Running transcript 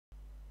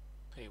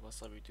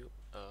what's up YouTube?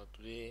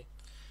 Today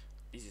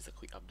this is a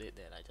quick update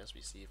that I just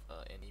received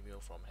an email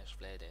from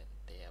HashFlare that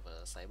they have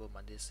a Cyber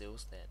Monday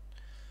sales that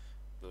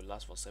will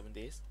last for 7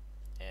 days,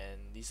 and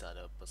these are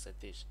the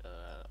percentage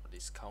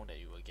discount that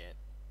you will get.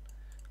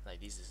 Like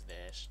this is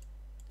Dash,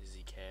 this is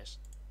Zcash,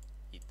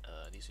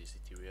 this is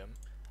Ethereum,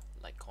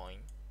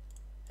 Litecoin,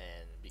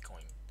 and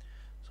Bitcoin.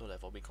 So like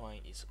for Bitcoin,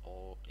 is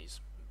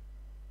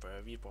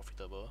very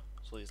profitable.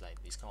 So it's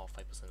like discount of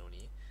 5%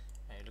 only.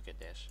 And you look at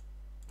Dash,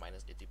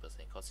 minus 80%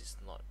 because it's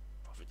not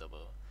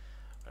profitable.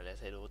 Right,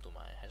 let's head over to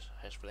my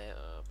HashFlare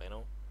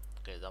panel.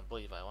 Okay, example,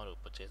 if I want to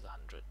purchase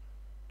 100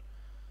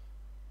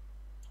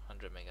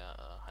 mega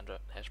 100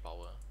 hash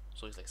power,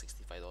 so it's like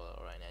 $65.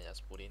 Alright, and I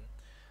just put in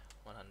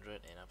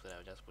 100, and after that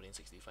I'll just put in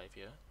 65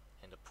 here,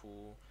 and the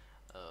pool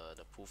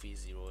fee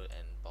 0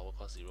 and power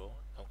cost 0.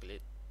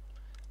 Calculate.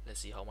 Let's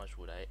see how much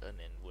would I earn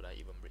and would I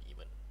even break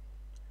even.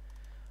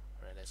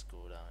 Alright, let's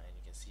go down and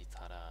you can see,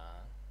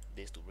 tada,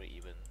 days to break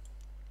even,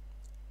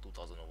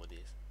 2000 over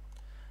days.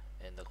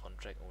 And the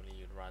contract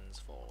only runs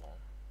for,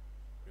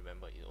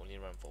 remember, it only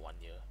runs for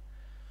 1 year.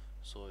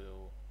 So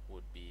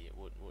would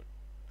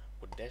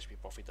Dash be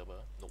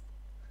profitable? Nope.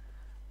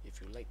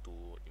 If you like to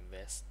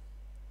invest,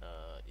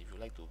 if you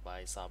like to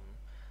buy some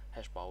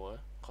hash power,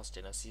 cause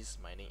Genesis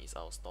mining is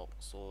out of stock,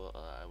 so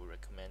I would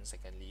recommend.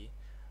 Secondly,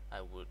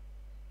 I would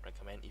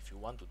recommend, if you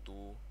want to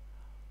do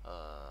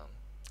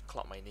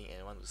cloud mining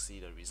and want to see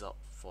the result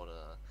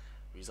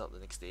the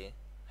next day,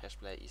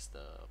 HashFlare is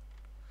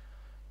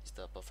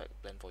the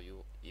perfect plan for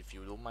you. If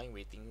you don't mind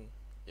waiting,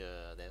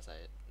 there's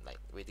like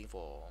waiting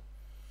for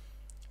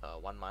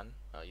 1 month,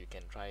 you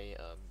can try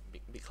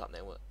big cloud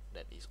network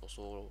that is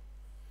also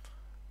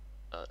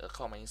a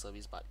cloud mining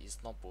service, but it's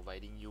not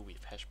providing you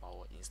with hash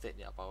power. Instead,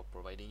 they are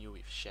providing you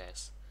with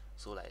shares.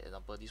 So like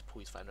example, this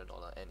pool is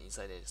 $500, and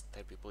inside there is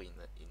 10 people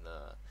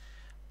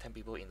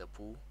in the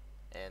pool,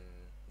 and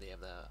they have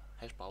the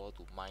hash power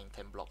to mine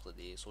 10 blocks a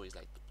day. So it's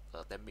like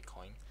 10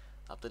 Bitcoin.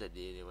 After that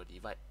day, they will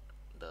divide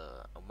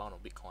the amount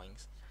of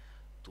Bitcoins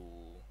to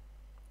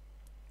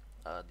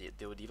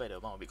they will divide the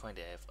amount of Bitcoin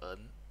they have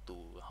earned to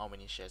how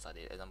many shares are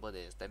there. Example,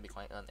 there is 10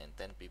 Bitcoin earned and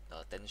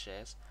 10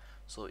 shares,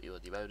 so it will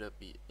be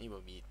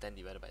 10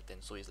 divided by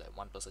 10, so it's like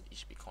 1%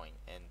 each Bitcoin,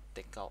 and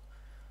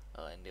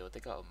they will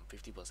take out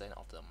 50%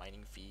 of the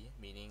mining fee,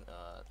 meaning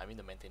I mean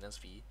the maintenance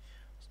fee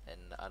and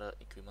the other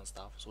equipment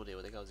stuff. So they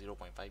will take out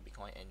 0.5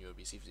 Bitcoin and you will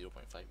receive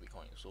 0.5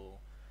 Bitcoin. So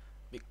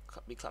big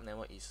club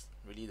network is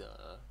really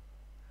the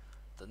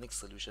next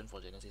solution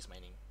for Genesis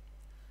mining,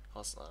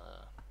 because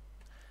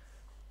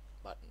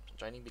but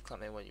joining big club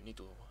network, you need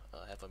to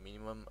have a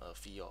minimum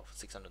fee of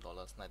 $600,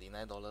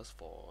 $99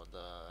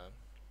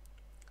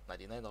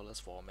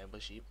 for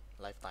membership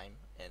lifetime,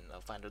 and a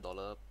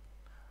 $500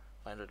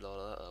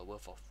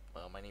 worth of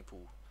mining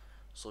pool.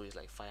 So it's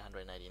like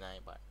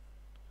 599, but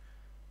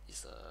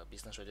it's a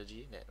business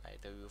strategy that I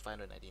tell you.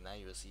 599,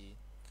 you will see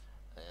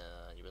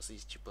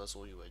it's cheaper,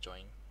 so you will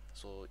join.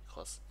 So it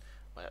costs,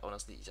 but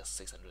honestly it's just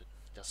 600,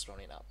 just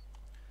round it up.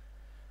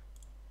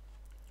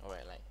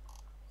 Alright, like,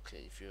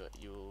 okay, if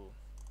you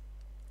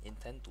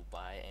intend to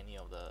buy any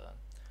of the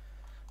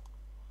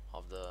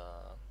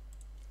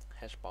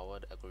hash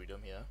powered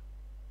algorithm here,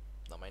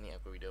 the mining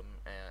algorithm,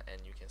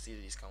 and you can see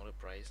the discounted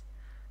price.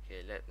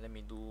 Okay, let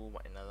me do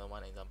another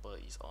one example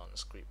is on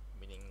script,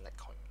 meaning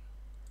Litecoin,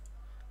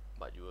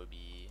 but you will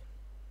be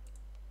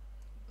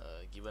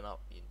given out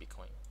in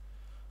Bitcoin.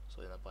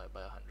 So example, I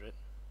buy 100,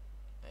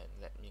 and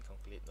let me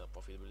calculate the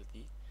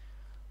profitability.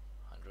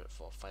 100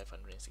 for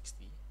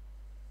 560.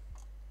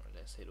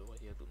 Let's head over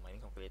here to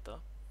mining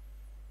calculator,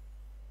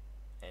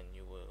 and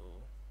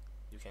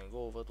you can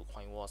go over to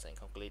CoinWars and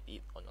calculate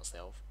it on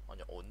yourself, on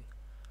your own.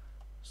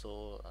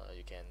 So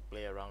you can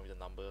play around with the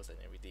numbers and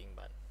everything,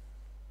 but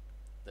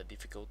the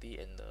difficulty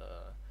and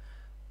the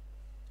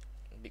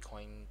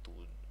Bitcoin to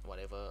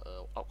whatever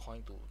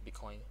altcoin to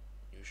Bitcoin,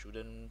 you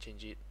shouldn't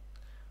change it,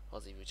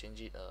 because if you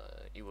change it,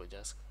 it will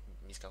just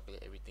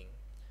miscalculate everything.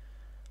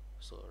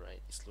 So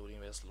right, it's loading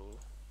very slow,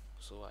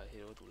 so I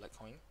head over to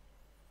Litecoin.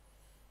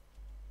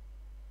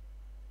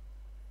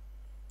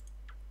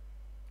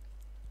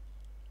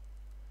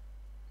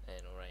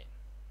 And alright,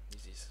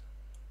 this is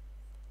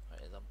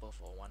an example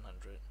for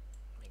 100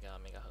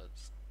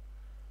 megahertz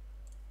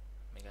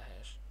mega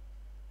hash.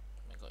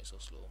 Oh my god, it's so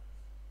slow.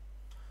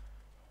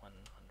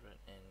 100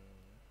 and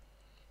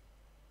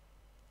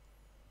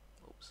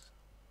oops,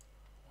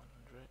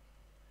 100,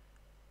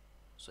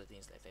 so I think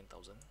it's like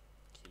 10,000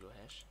 kilo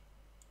hash,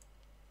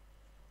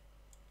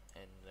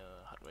 and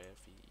the hardware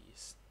fee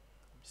is,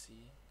 let me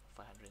see,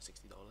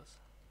 $560.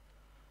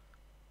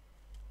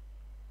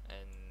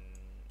 And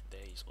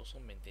there is also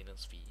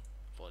maintenance fee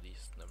for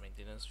this. The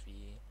maintenance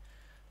fee,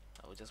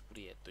 I will just put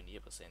it at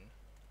 28%.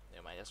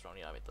 I might just round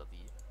it up at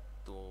 30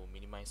 to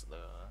minimize the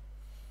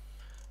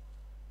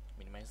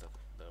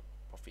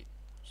profit.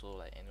 So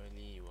like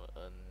annually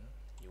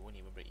you won't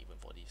even break even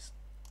for this.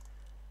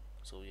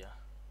 So yeah,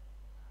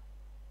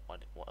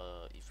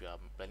 if you are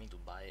planning to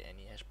buy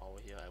any hash power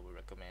here, I would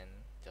recommend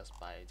just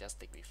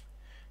stick with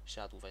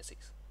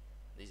SHA-256.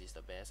 this is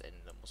the best and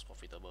the most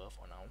profitable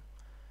for now.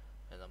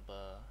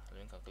 Example, let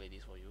me calculate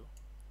this for you.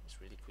 It's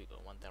really quick,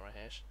 1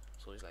 terahash,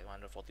 so it's like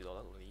 $140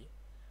 only.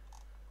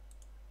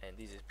 And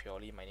this is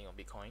purely mining on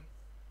Bitcoin,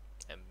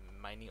 and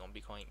mining on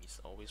Bitcoin is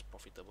always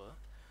profitable.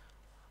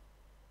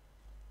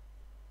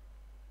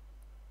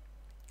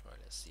 Right,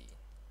 let's see.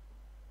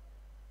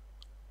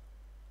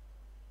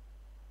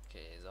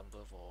 Okay,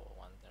 example for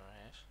 1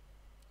 terahash,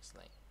 it's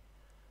like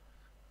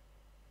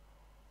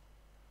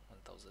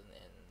 1000,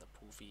 and the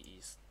pool fee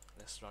is,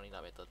 let's round it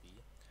up at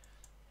 30.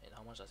 And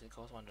how much does it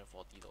cost? $140.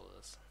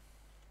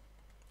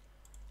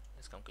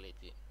 Let's calculate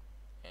it,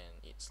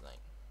 and it's like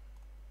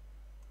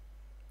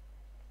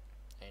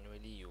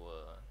annually you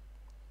will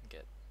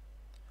get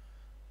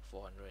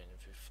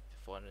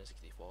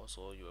 464,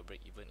 so you will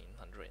break even in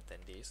 110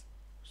 days.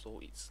 So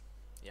it's,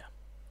 yeah,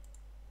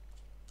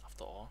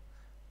 after all,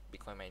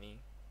 Bitcoin mining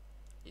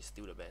is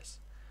still the best.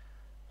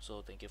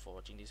 So thank you for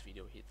watching this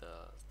video. Hit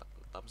the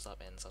thumbs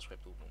up and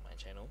subscribe to my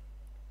channel,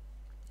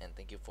 and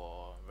thank you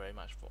for very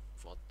much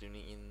for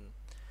tuning in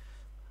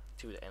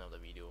till the end of the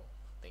video.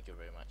 Thank you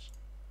very much,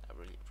 I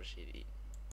really appreciate it.